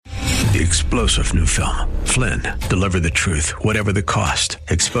The explosive new film, Flynn, deliver the truth, whatever the cost,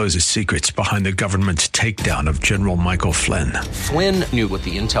 exposes secrets behind the government's takedown of General Michael Flynn. Flynn knew what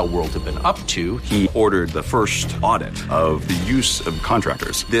the intel world had been up to. He ordered the first audit of the use of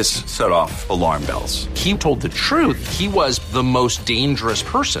contractors. This set off alarm bells. He told the truth. He was the most dangerous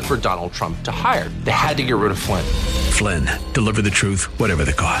person for Donald Trump to hire. They had to get rid of Flynn. Flynn, deliver the truth, whatever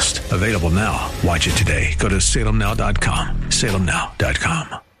the cost. Available now. Watch it today. Go to salemnow.com.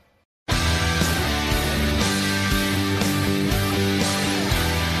 salemnow.com.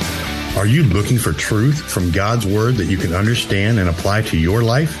 Are you looking for truth from God's Word that you can understand and apply to your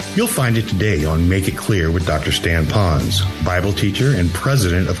life? You'll find it today on Make It Clear with Dr. Stan Pons, Bible teacher and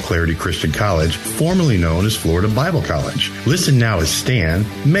president of Clarity Christian College, formerly known as Florida Bible College. Listen now as Stan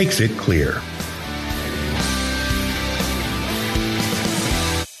makes it clear.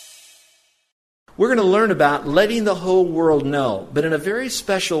 We're going to learn about letting the whole world know, but in a very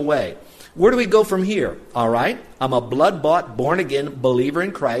special way. Where do we go from here? All right, I'm a blood-bought, born-again believer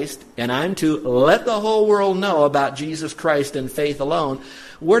in Christ, and I'm to let the whole world know about Jesus Christ and faith alone.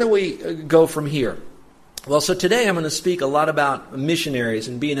 Where do we go from here? Well, so today I'm going to speak a lot about missionaries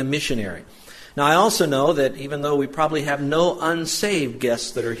and being a missionary. Now, I also know that even though we probably have no unsaved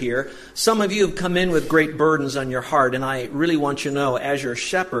guests that are here, some of you have come in with great burdens on your heart, and I really want you to know, as your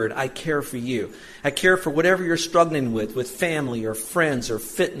shepherd, I care for you. I care for whatever you're struggling with family or friends or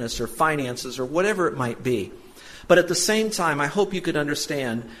fitness or finances or whatever it might be. But at the same time, I hope you could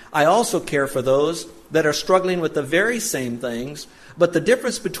understand, I also care for those that are struggling with the very same things, but the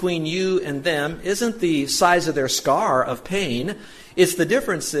difference between you and them isn't the size of their scar of pain. It's the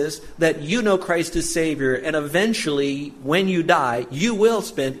difference is that you know Christ as Savior, and eventually, when you die, you will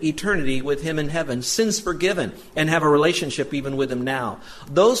spend eternity with Him in heaven, sins forgiven, and have a relationship even with Him now.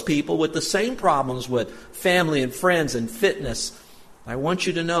 Those people with the same problems with family and friends and fitness, I want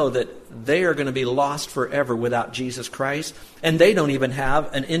you to know that they are going to be lost forever without Jesus Christ, and they don't even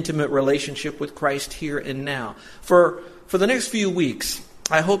have an intimate relationship with Christ here and now. For the next few weeks,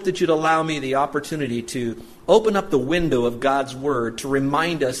 I hope that you'd allow me the opportunity to open up the window of God's Word to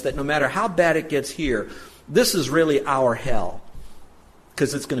remind us that no matter how bad it gets here, this is really our hell,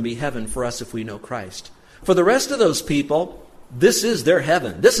 because it's going to be heaven for us if we know Christ. For the rest of those people, this is their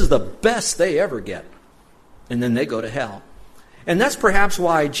heaven. This is the best they ever get. And then they go to hell. And that's perhaps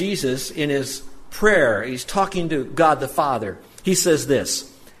why Jesus, in His prayer, He's talking to God the Father. He says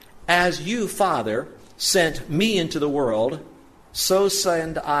this, "As you, Father, sent me into the world, so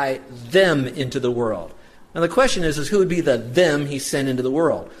send I them into the world." Now the question is who would be the them He sent into the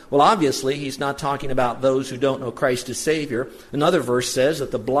world? Well, obviously, He's not talking about those who don't know Christ as Savior. Another verse says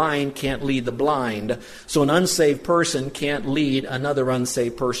that the blind can't lead the blind. So an unsaved person can't lead another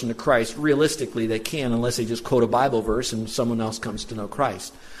unsaved person to Christ. Realistically, they can unless they just quote a Bible verse and someone else comes to know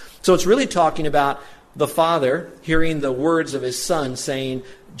Christ. So it's really talking about the Father hearing the words of His Son saying,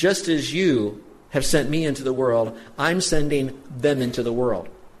 just as you have sent me into the world, I'm sending them into the world.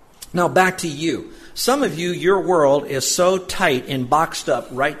 Now back to you. Some of you, your world is so tight and boxed up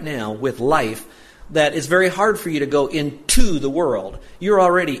right now with life that it's very hard for you to go into the world. You're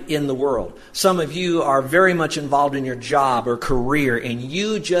already in the world. Some of you are very much involved in your job or career, and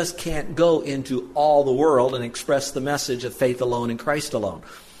you just can't go into all the world and express the message of faith alone in Christ alone.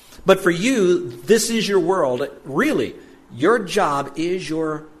 But for you, this is your world. Really, your job is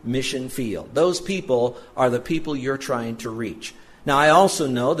your mission field. Those people are the people you're trying to reach. Now, I also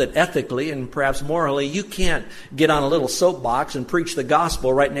know that ethically and perhaps morally, you can't get on a little soapbox and preach the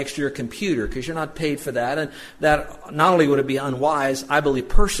gospel right next to your computer because you're not paid for that. And that not only would it be unwise, I believe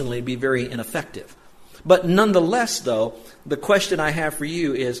personally be very ineffective. But nonetheless, though, the question I have for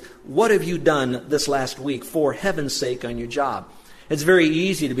you is, what have you done this last week for heaven's sake on your job? It's very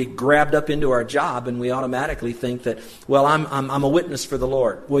easy to be grabbed up into our job and we automatically think that, well, I'm a witness for the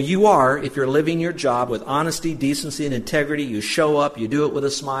Lord. Well, you are if you're living your job with honesty, decency, and integrity. You show up, you do it with a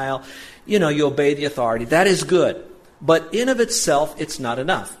smile, you obey the authority. That is good. But in of itself, it's not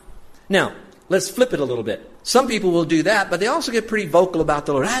enough. Now, let's flip it a little bit. Some people will do that, but they also get pretty vocal about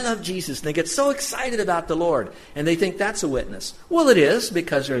the Lord. I love Jesus. And they get so excited about the Lord. And they think that's a witness. Well, it is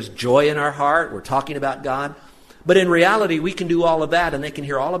because there's joy in our heart. We're talking about God. But in reality, we can do all of that, and they can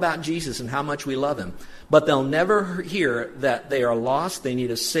hear all about Jesus and how much we love Him. But they'll never hear that they are lost, they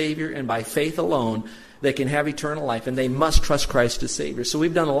need a Savior, and by faith alone, they can have eternal life, and they must trust Christ as Savior. So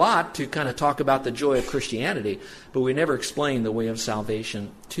we've done a lot to kind of talk about the joy of Christianity, but we never explain the way of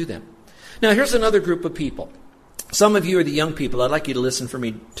salvation to them. Now, here's another group of people. Some of you are the young people. I'd like you to listen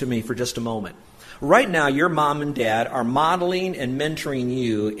to me for just a moment. Right now, your mom and dad are modeling and mentoring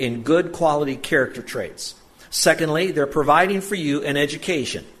you in good quality character traits. Secondly, they're providing for you an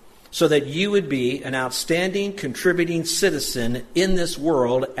education. so that you would be an outstanding, contributing citizen in this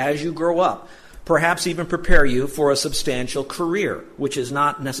world as you grow up. Perhaps even prepare you for a substantial career, which is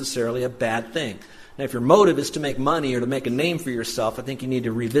not necessarily a bad thing. Now, if your motive is to make money or to make a name for yourself, I think you need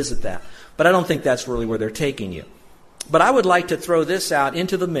to revisit that. But I don't think that's really where they're taking you. But I would like to throw this out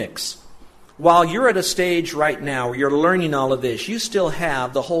into the mix. While you're at a stage right now where you're learning all of this, you still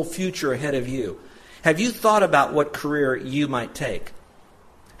have the whole future ahead of you. Have you thought about what career you might take?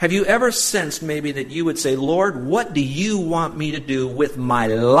 Have you ever sensed maybe that you would say, Lord, what do you want me to do with my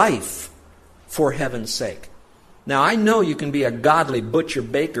life for heaven's sake? Now, I know you can be a godly butcher,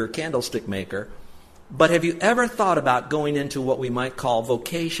 baker, candlestick maker, but have you ever thought about going into what we might call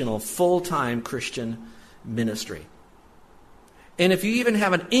vocational, full-time Christian ministry? And if you even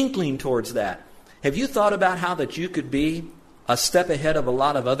have an inkling towards that, have you thought about how that you could be a step ahead of a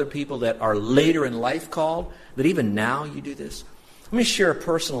lot of other people that are later in life called, that even now you do this? Let me share a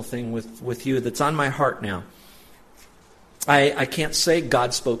personal thing with you that's on my heart now. I can't say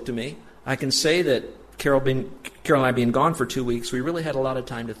God spoke to me. I can say that Carol and I being gone for 2 weeks, we really had a lot of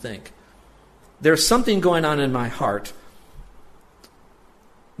time to think. There's something going on in my heart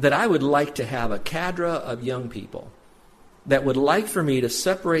that I would like to have a cadre of young people that would like for me to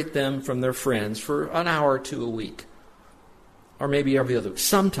separate them from their friends for an hour or two a week, or maybe every other week,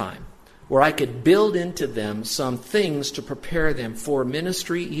 sometime, where I could build into them some things to prepare them for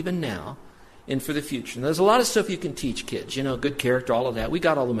ministry even now and for the future. And there's a lot of stuff you can teach kids, good character, all of that. We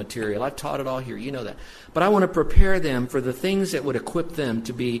got all the material. I've taught it all here. You know that. But I want to prepare them for the things that would equip them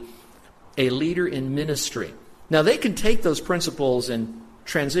to be a leader in ministry. Now, they can take those principles and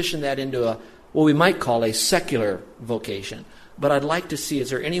transition that into what we might call a secular vocation. But I'd like to see, is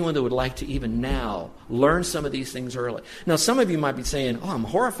there anyone that would like to even now learn some of these things early? Now, some of you might be saying, I'm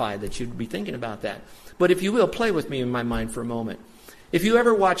horrified that you'd be thinking about that. But if you will, play with me in my mind for a moment. If you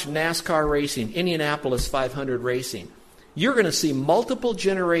ever watch NASCAR racing, Indianapolis 500 racing, you're going to see multiple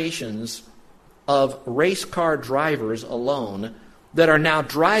generations of race car drivers alone that are now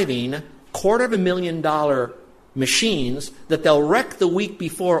driving $250,000 machines that they'll wreck the week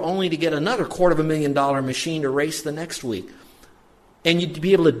before only to get another $250,000 machine to race the next week. And you'd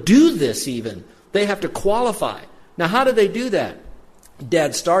be able to do this even. They have to qualify. Now, how do they do that?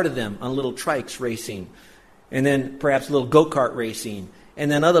 Dad started them on little trikes racing, and then perhaps little go-kart racing, and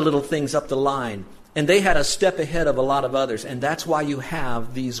then other little things up the line. And they had a step ahead of a lot of others. And that's why you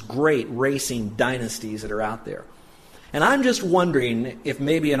have these great racing dynasties that are out there. And I'm just wondering if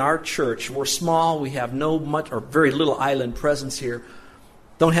maybe in our church, we're small, we have no much or very little island presence here,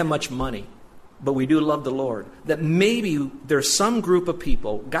 don't have much money, but we do love the Lord, that maybe there's some group of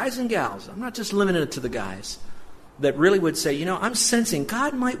people, guys and gals, I'm not just limiting it to the guys, that really would say, I'm sensing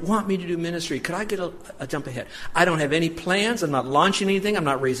God might want me to do ministry. Could I get a jump ahead? I don't have any plans. I'm not launching anything. I'm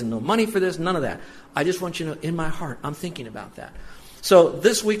not raising no money for this, none of that. I just want you to know, in my heart, I'm thinking about that. So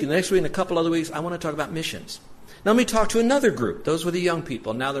this week and next week and a couple other weeks, I want to talk about missions. Now let me talk to another group. Those were the young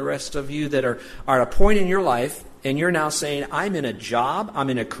people. Now the rest of you that are at a point in your life and you're now saying, I'm in a job,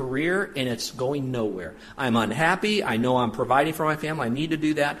 I'm in a career, and it's going nowhere. I'm unhappy. I know I'm providing for my family. I need to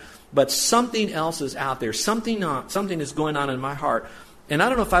do that. But something else is out there. Something is going on in my heart. And I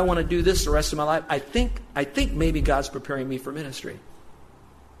don't know if I want to do this the rest of my life. I think maybe God's preparing me for ministry.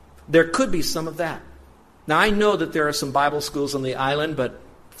 There could be some of that. Now I know that there are some Bible schools on the island, but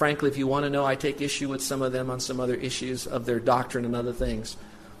frankly, if you want to know, I take issue with some of them on some other issues of their doctrine and other things.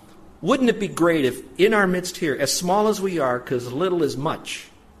 Wouldn't it be great if in our midst here, as small as we are, because little is much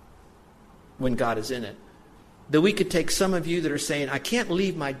when God is in it, that we could take some of you that are saying, I can't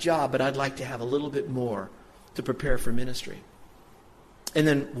leave my job, but I'd like to have a little bit more to prepare for ministry. And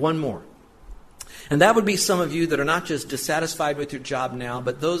then one more. And that would be some of you that are not just dissatisfied with your job now,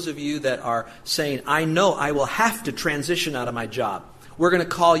 but those of you that are saying, I know I will have to transition out of my job. We're going to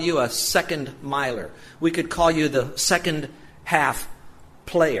call you a second miler. We could call you the second half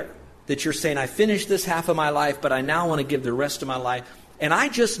player. That you're saying, I finished this half of my life, but I now want to give the rest of my life. And I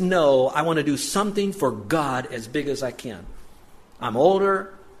just know I want to do something for God as big as I can. I'm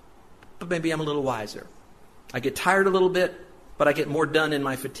older, but maybe I'm a little wiser. I get tired a little bit, but I get more done in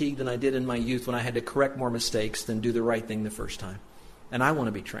my fatigue than I did in my youth when I had to correct more mistakes than do the right thing the first time. And I want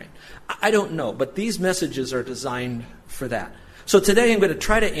to be trained. I don't know, but these messages are designed for that. So today I'm going to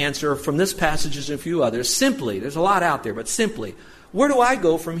try to answer from this passage and a few others simply, there's a lot out there, but simply, where do I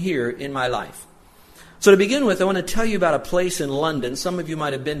go from here in my life? So to begin with, I want to tell you about a place in London. Some of you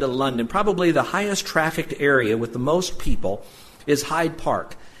might have been to London. Probably the highest trafficked area with the most people is Hyde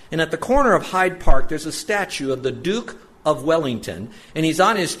Park. And at the corner of Hyde Park, there's a statue of the Duke of Wellington, and he's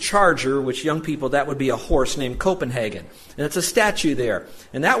on his charger, which young people, that would be a horse named Copenhagen. And it's a statue there.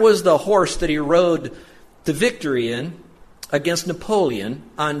 And that was the horse that he rode to victory in against Napoleon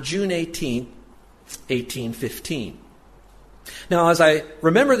on June 18, 1815. Now, as I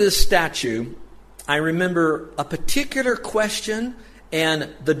remember this statue, I remember a particular question and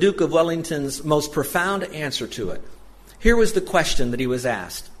the Duke of Wellington's most profound answer to it. Here was the question that he was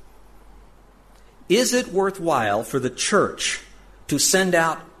asked. Is it worthwhile for the church to send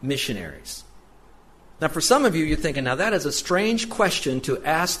out missionaries? Now, for some of you, you're thinking, now that is a strange question to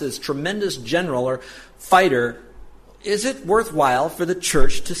ask this tremendous general or fighter. Is it worthwhile for the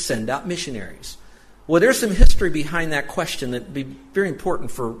church to send out missionaries? Well, there's some history behind that question that would be very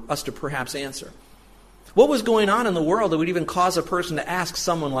important for us to perhaps answer. What was going on in the world that would even cause a person to ask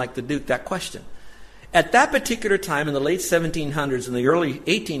someone like the Duke that question? At that particular time, in the late 1700s and the early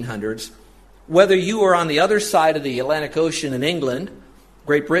 1800s, whether you were on the other side of the Atlantic Ocean in England,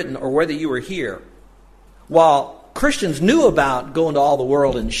 Great Britain, or whether you were here, while Christians knew about going to all the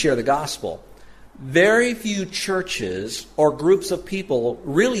world and share the gospel, very few churches or groups of people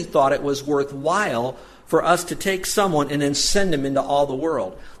really thought it was worthwhile for us to take someone and then send them into all the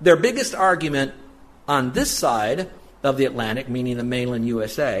world. Their biggest argument on this side of the Atlantic, meaning the mainland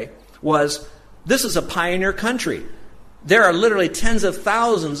USA, was this is a pioneer country. There are literally tens of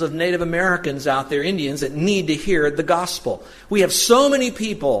thousands of Native Americans out there, Indians, that need to hear the gospel. We have so many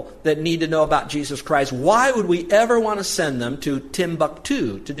people that need to know about Jesus Christ. Why would we ever want to send them to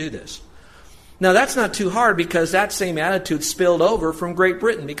Timbuktu to do this? Now, that's not too hard because that same attitude spilled over from Great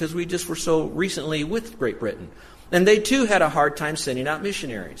Britain because we just were so recently with Great Britain. And they too had a hard time sending out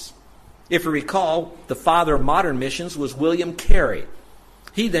missionaries. If you recall, the father of modern missions was William Carey.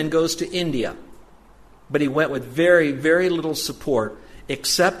 He then goes to India. But he went with very, very little support,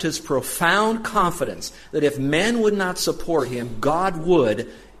 except his profound confidence that if men would not support him, God would,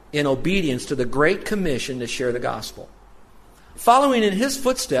 in obedience to the Great Commission to share the gospel. Following in his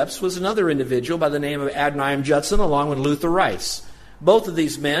footsteps was another individual by the name of Adoniram Judson, along with Luther Rice. Both of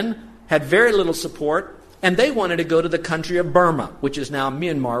these men had very little support, and they wanted to go to the country of Burma, which is now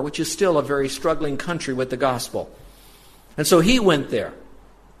Myanmar, which is still a very struggling country with the gospel. And so he went there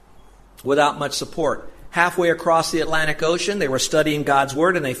without much support. Halfway across the Atlantic Ocean, they were studying God's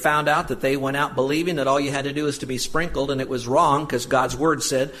Word, and they found out that they went out believing that all you had to do is to be sprinkled, and it was wrong because God's Word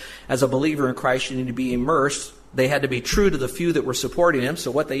said, as a believer in Christ, you need to be immersed. They had to be true to the few that were supporting him,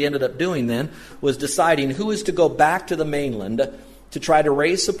 so what they ended up doing then was deciding who is to go back to the mainland to try to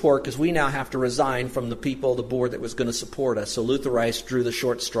raise support, because we now have to resign from the people, the board that was going to support us. So Luther Rice drew the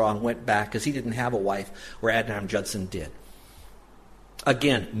short straw and went back because he didn't have a wife, where Adoniram Judson did.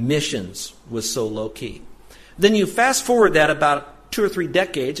 Again, missions was so low-key. Then you fast forward that about 2 or 3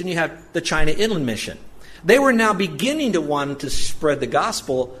 decades, and you have the China Inland Mission. They were now beginning to want to spread the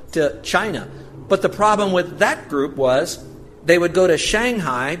gospel to China. But the problem with that group was they would go to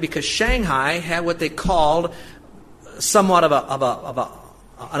Shanghai because Shanghai had what they called somewhat of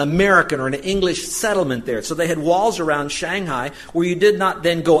an American or an English settlement there. So they had walls around Shanghai where you did not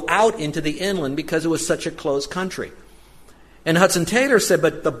then go out into the inland because it was such a closed country. And Hudson Taylor said,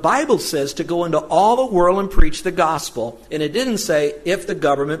 but the Bible says to go into all the world and preach the gospel. And it didn't say if the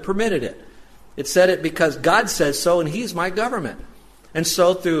government permitted it. It said it because God says so, and He's my government. And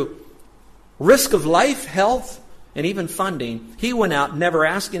so through risk of life, health, and even funding, he went out never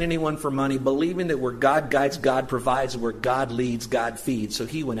asking anyone for money, believing that where God guides, God provides, and where God leads, God feeds. So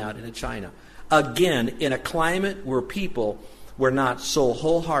he went out into China. Again, in a climate where people were not so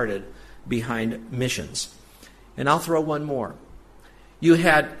wholehearted behind missions. And I'll throw one more. You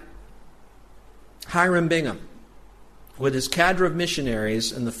had Hiram Bingham with his cadre of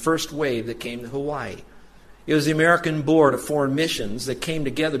missionaries in the first wave that came to Hawaii. It was the American Board of Foreign Missions that came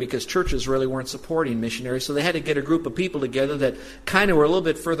together because churches really weren't supporting missionaries. So they had to get a group of people together that kind of were a little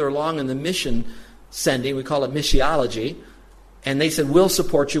bit further along in the mission sending. We call it missiology. And they said, we'll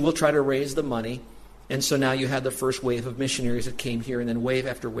support you. We'll try to raise the money. And so now you had the first wave of missionaries that came here, and then wave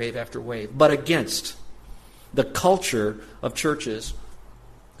after wave after wave. But against the culture of churches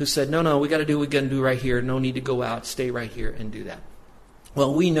who said, no, we got to do what we got to do right here. No need to go out. Stay right here and do that.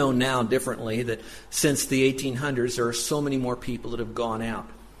 Well, we know now differently that since the 1800s, there are so many more people that have gone out.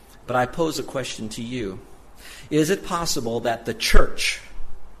 But I pose a question to you. Is it possible that the church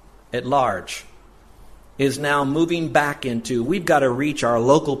at large is now moving back into, we've got to reach our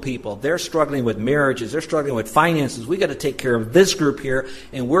local people. They're struggling with marriages. They're struggling with finances. We've got to take care of this group here,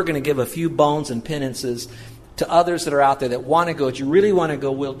 and we're going to give a few bones and penances to others that are out there that want to go. If you really want to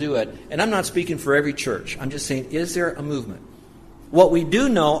go, we'll do it. And I'm not speaking for every church. I'm just saying, is there a movement? What we do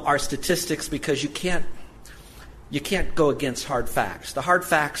know are statistics, because you can't you can't go against hard facts. The hard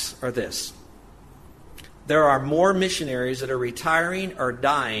facts are this. There are more missionaries that are retiring or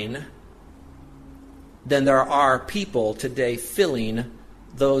dying than there are people today filling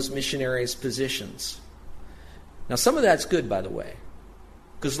those missionaries' positions. Now, some of that's good, by the way,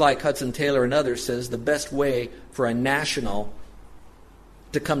 because like Hudson Taylor and others says, the best way for a national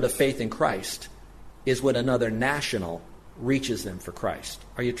to come to faith in Christ is when another national reaches them for Christ.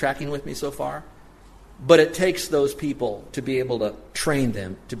 Are you tracking with me so far? But it takes those people to be able to train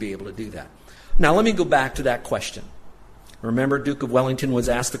them to be able to do that. Now, let me go back to that question. Remember, Duke of Wellington was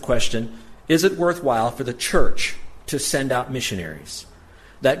asked the question, is it worthwhile for the church to send out missionaries?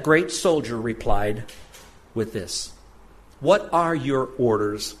 That great soldier replied with this, what are your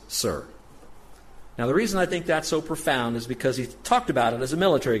orders, sir? Now, the reason I think that's so profound is because he talked about it as a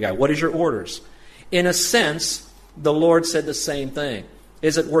military guy. What is your orders? In a sense, the Lord said the same thing.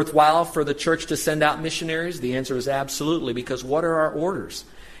 Is it worthwhile for the church to send out missionaries? The answer is absolutely, because what are our orders?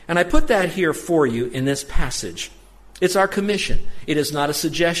 And I put that here for you in this passage. It's our commission. It is not a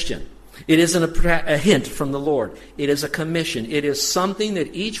suggestion. It isn't a hint from the Lord. It is a commission. It is something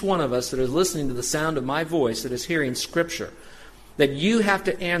that each one of us that is listening to the sound of my voice, that is hearing Scripture, that you have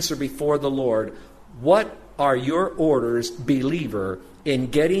to answer before the Lord. What are your orders, believer, in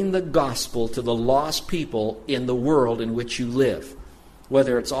getting the gospel to the lost people in the world in which you live?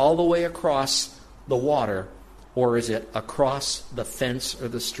 Whether it's all the way across the water or is it across the fence or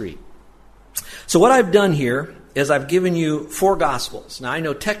the street? So what I've done here is I've given you 4 Gospels. Now, I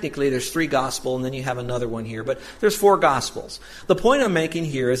know technically there's 3 Gospels and then you have another one here, but there's 4 Gospels. The point I'm making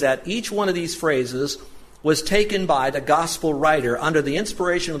here is that each one of these phrases was taken by the Gospel writer under the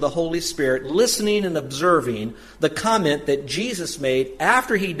inspiration of the Holy Spirit, listening and observing the comment that Jesus made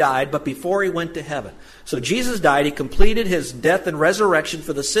after he died, but before he went to heaven. So Jesus died, he completed his death and resurrection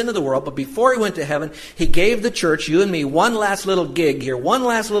for the sin of the world, but before he went to heaven, he gave the church, you and me, one last little gig here, one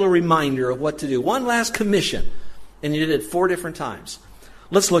last little reminder of what to do, one last commission. And he did it 4 different times.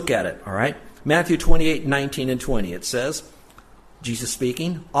 Let's look at it, all right? Matthew 28, 19 and 20. It says, Jesus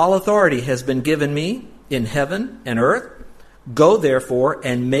speaking, all authority has been given me in heaven and earth. Go therefore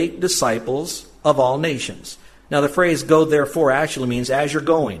and make disciples of all nations. Now the phrase go therefore actually means as you're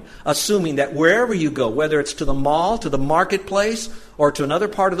going, assuming that wherever you go, whether it's to the mall, to the marketplace, or to another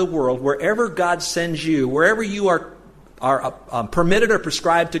part of the world, wherever God sends you, wherever you are permitted or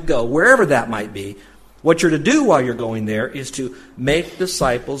prescribed to go, wherever that might be, what you're to do while you're going there is to make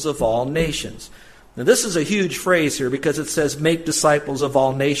disciples of all nations. Now this is a huge phrase here because it says make disciples of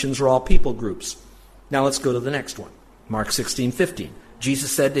all nations or all people groups. Now let's go to the next one. Mark 16:15.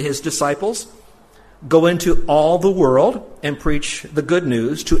 Jesus said to his disciples, go into all the world and preach the good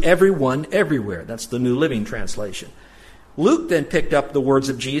news to everyone everywhere. That's the New Living Translation. Luke then picked up the words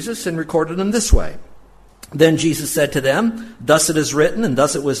of Jesus and recorded them this way. Then Jesus said to them, thus it is written, and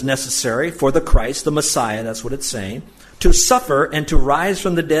thus it was necessary for the Christ, the Messiah, that's what it's saying, to suffer and to rise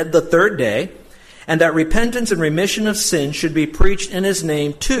from the dead the 3rd day, and that repentance and remission of sin should be preached in his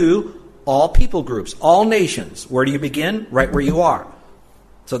name to all people groups, all nations. Where do you begin? Right where you are.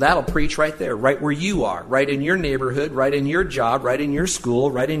 So that'll preach right there, right where you are, right in your neighborhood, right in your job, right in your school,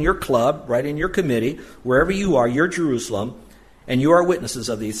 right in your club, right in your committee, wherever you are, you're Jerusalem, and you are witnesses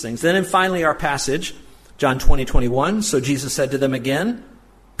of these things. Then finally our passage, John 20:21. So Jesus said to them again,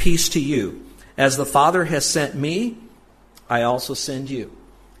 peace to you. As the Father has sent me, I also send you.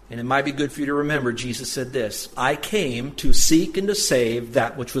 And it might be good for you to remember, Jesus said this, I came to seek and to save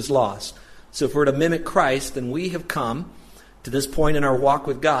that which was lost. So if we're to mimic Christ, then we have come to this point in our walk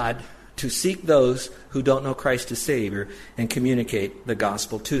with God to seek those who don't know Christ as Savior and communicate the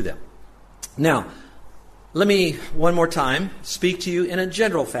gospel to them. Now, let me, one more time, speak to you in a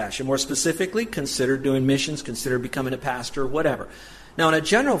general fashion. More specifically, consider doing missions, consider becoming a pastor, whatever. Now, in a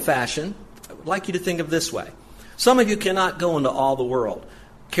general fashion, I would like you to think of this way. Some of you cannot go into all the world.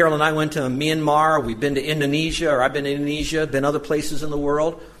 Carol and I went to Myanmar, we've been to Indonesia, or I've been to Indonesia, been other places in the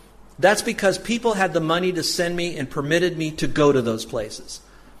world. That's because people had the money to send me and permitted me to go to those places.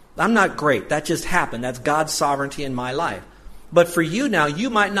 I'm not great. That just happened. That's God's sovereignty in my life. But for you now, you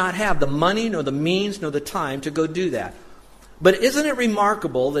might not have the money, nor the means, nor the time to go do that. But isn't it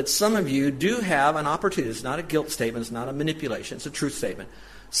remarkable that some of you do have an opportunity? It's not a guilt statement. It's not a manipulation. It's a truth statement.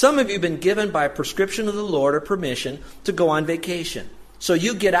 Some of you have been given by a prescription of the Lord or permission to go on vacation. So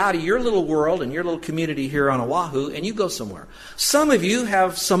you get out of your little world and your little community here on Oahu and you go somewhere. Some of you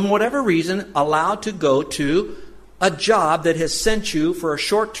have, some whatever reason, allowed to go to a job that has sent you for a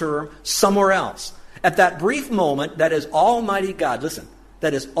short term somewhere else. At that brief moment, that is Almighty God. Listen,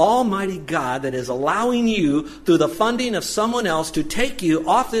 that is Almighty God that is allowing you, through the funding of someone else, to take you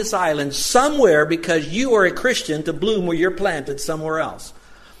off this island somewhere because you are a Christian to bloom where you're planted somewhere else.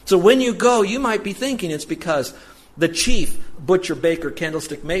 So when you go, you might be thinking it's because the chief butcher, baker,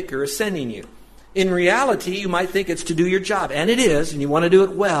 candlestick maker is sending you. In reality, you might think it's to do your job. And it is, and you want to do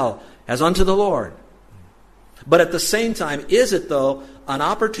it well, as unto the Lord. But at the same time, is it, though, an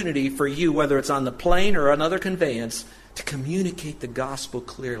opportunity for you, whether it's on the plane or another conveyance, to communicate the gospel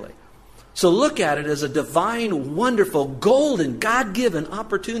clearly? So look at it as a divine, wonderful, golden, God-given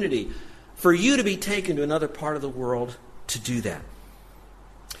opportunity for you to be taken to another part of the world to do that.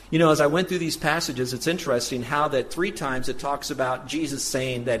 You know, as I went through these passages, it's interesting how that 3 times it talks about Jesus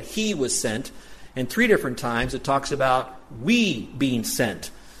saying that he was sent, and 3 different times it talks about we being sent.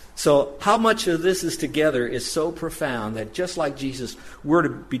 So how much of this is together is so profound that just like Jesus, we're to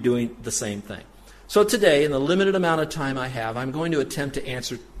be doing the same thing. So today, in the limited amount of time I have, I'm going to attempt to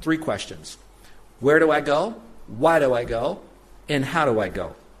answer 3 questions. Where do I go? Why do I go? And how do I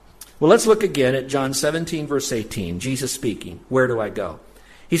go? Well, let's look again at John 17, verse 18. Jesus speaking. Where do I go?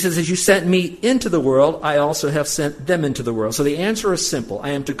 He says, as you sent me into the world, I also have sent them into the world. So the answer is simple. I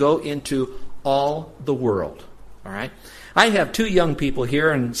am to go into all the world. All right? I have 2 young people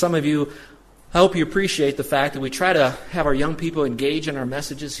here, and some of you, I hope you appreciate the fact that we try to have our young people engage in our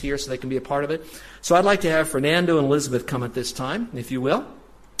messages here so they can be a part of it. So I'd like to have Fernando and Elizabeth come at this time, if you will.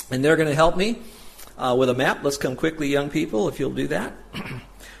 And they're going to help me with a map. Let's come quickly, young people, if you'll do that.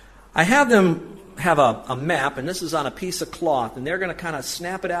 I have them have a map, and this is on a piece of cloth, and they're going to kind of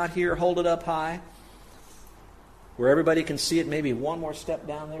snap it out here, hold it up high, where everybody can see it. Maybe one more step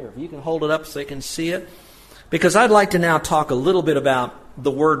down there, if you can hold it up so they can see it. Because I'd like to now talk a little bit about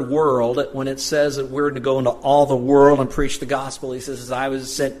the word world. When it says that we're to go into all the world and preach the gospel, he says, as I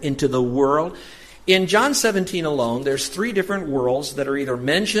was sent into the world. In John 17 alone, there's 3 different worlds that are either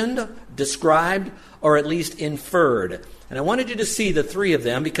mentioned, described, or at least inferred. And I wanted you to see the 3 of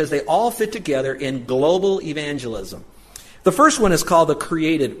them because they all fit together in global evangelism. The first one is called the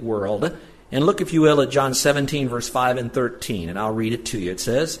created world. And look, if you will, at John 17, verse 5 and 13, and I'll read it to you. It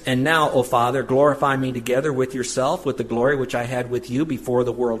says, and now, O Father, glorify me together with yourself, with the glory which I had with you before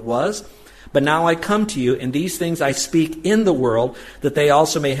the world was. But now I come to you, and these things I speak in the world, that they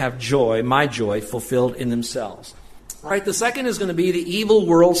also may have joy, my joy, fulfilled in themselves. All right, the second is going to be the evil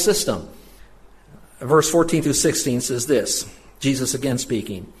world system. Verse 14 through 16 says this, Jesus again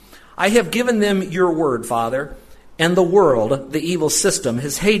speaking, I have given them your word, Father, and the world, the evil system,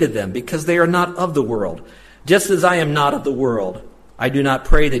 has hated them because they are not of the world, just as I am not of the world. I do not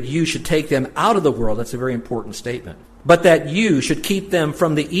pray that you should take them out of the world. That's a very important statement. But that you should keep them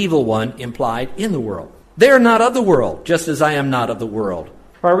from the evil one implied in the world. They are not of the world, just as I am not of the world.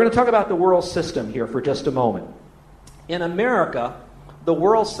 All right, we're going to talk about the world system here for just a moment. In America, the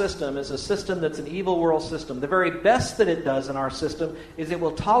world system is a system that's an evil world system. The very best that it does in our system is it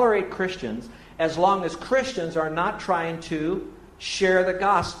will tolerate Christians as long as Christians are not trying to share the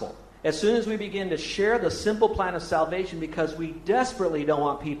gospel. As soon as we begin to share the simple plan of salvation because we desperately don't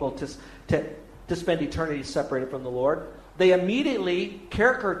want people to spend eternity separated from the Lord, they immediately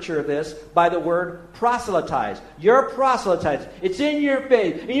caricature this by the word proselytize. You're proselytized. It's in your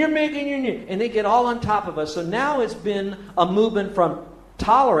faith. And you're making your new. And they get all on top of us. So now it's been a movement from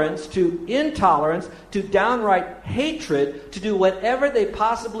tolerance to intolerance to downright hatred to do whatever they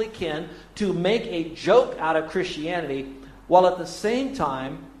possibly can to make a joke out of Christianity while at the same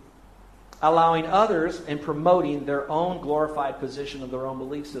time allowing others and promoting their own glorified position of their own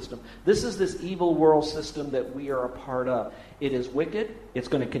belief system. This is this evil world system that we are a part of. It is wicked. It's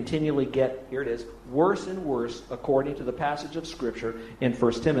going to continually get, here it is, worse and worse according to the passage of Scripture in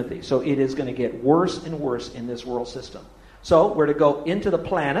 1 Timothy. So it is going to get worse and worse in this world system. So we're to go into the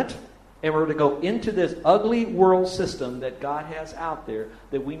planet, and we're to go into this ugly world system that God has out there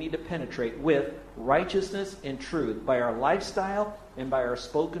that we need to penetrate with righteousness and truth by our lifestyle and by our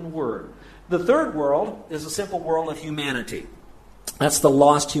spoken word. The third world is a simple world of humanity. That's the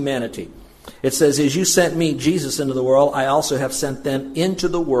lost humanity. It says, as you sent me, Jesus, into the world, I also have sent them into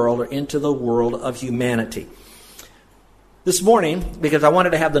the world, or into the world of humanity. This morning, because I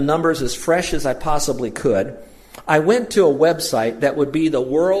wanted to have the numbers as fresh as I possibly could, I went to a website that would be the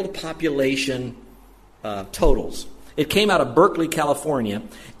world population totals. It came out of Berkeley, California,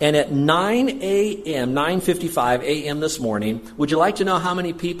 and at 9:55 a.m. this morning, would you like to know how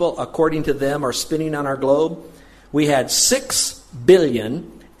many people, according to them, are spinning on our globe? We had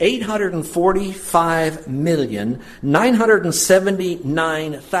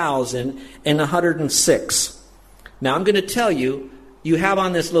 6,845,979,106. Now, I'm going to tell you, you have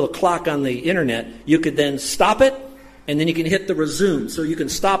on this little clock on the internet, you could then stop it, and then you can hit the resume. So you can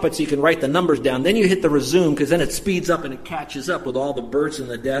stop it so you can write the numbers down. Then you hit the resume because then it speeds up and it catches up with all the births and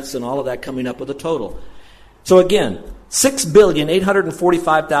the deaths and all of that coming up with a total. So again,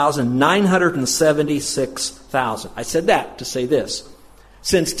 6,845,976,000. I said that to say this.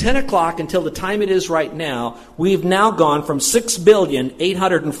 Since 10 o'clock until the time it is right now, we've now gone from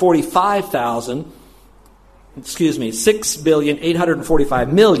 6,845,000,000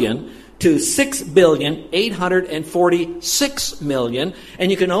 to 6,846,000,000.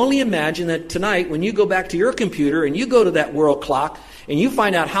 And you can only imagine that tonight when you go back to your computer and you go to that world clock and you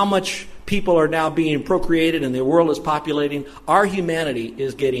find out how much people are now being procreated and the world is populating, our humanity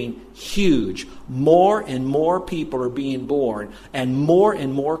is getting huge. More and more people are being born, and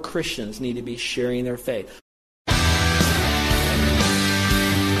more Christians need to be sharing their faith.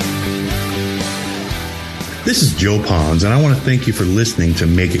 This is Joe Pons, and I want to thank you for listening to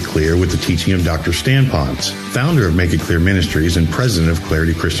Make It Clear with the teaching of Dr. Stan Pons, founder of Make It Clear Ministries and president of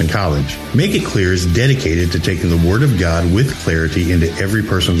Clarity Christian College. Make It Clear is dedicated to taking the Word of God with clarity into every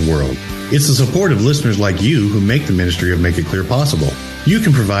person's world. It's the support of listeners like you who make the ministry of Make It Clear possible. You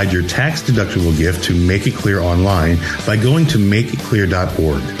can provide your tax-deductible gift to Make It Clear online by going to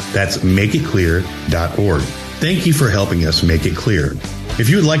makeitclear.org. That's makeitclear.org. Thank you for helping us make it clear. If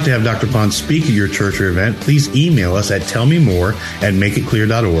you would like to have Dr. Pons speak at your church or event, please email us at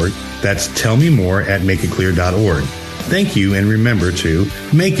tellmemore@makeitclear.org. That's tellmemore@makeitclear.org. Thank you, and remember to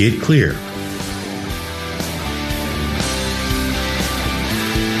make it clear.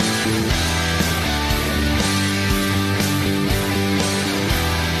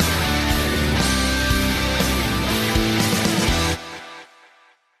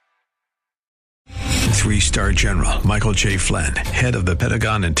 Three-star General Michael J. Flynn, head of the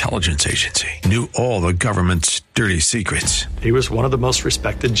Pentagon Intelligence Agency, knew all the government's dirty secrets. He was one of the most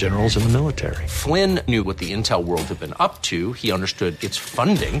respected generals in the military. Flynn knew what the intel world had been up to. He understood its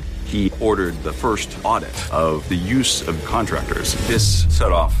funding. He ordered the first audit of the use of contractors. This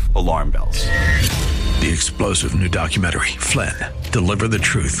set off alarm bells. The explosive new documentary, Flynn, Deliver the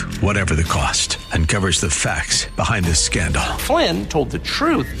Truth, Whatever the Cost, uncovers the facts behind this scandal. Flynn told the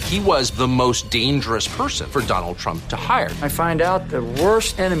truth. He was the most dangerous person for Donald Trump to hire. I find out the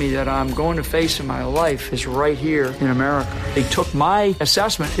worst enemy that I'm going to face in my life is right here in America. They took my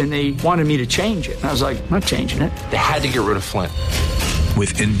assessment and they wanted me to change it. And I was like, I'm not changing it. They had to get rid of Flynn.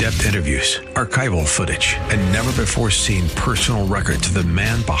 With in-depth interviews, archival footage, and never-before-seen personal records of the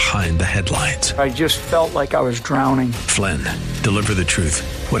man behind the headlines. I just felt like I was drowning. Flynn, Deliver the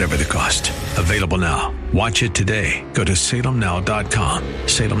Truth, Whatever the Cost. Available now. Watch it today. Go to salemnow.com.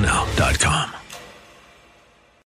 salemnow.com.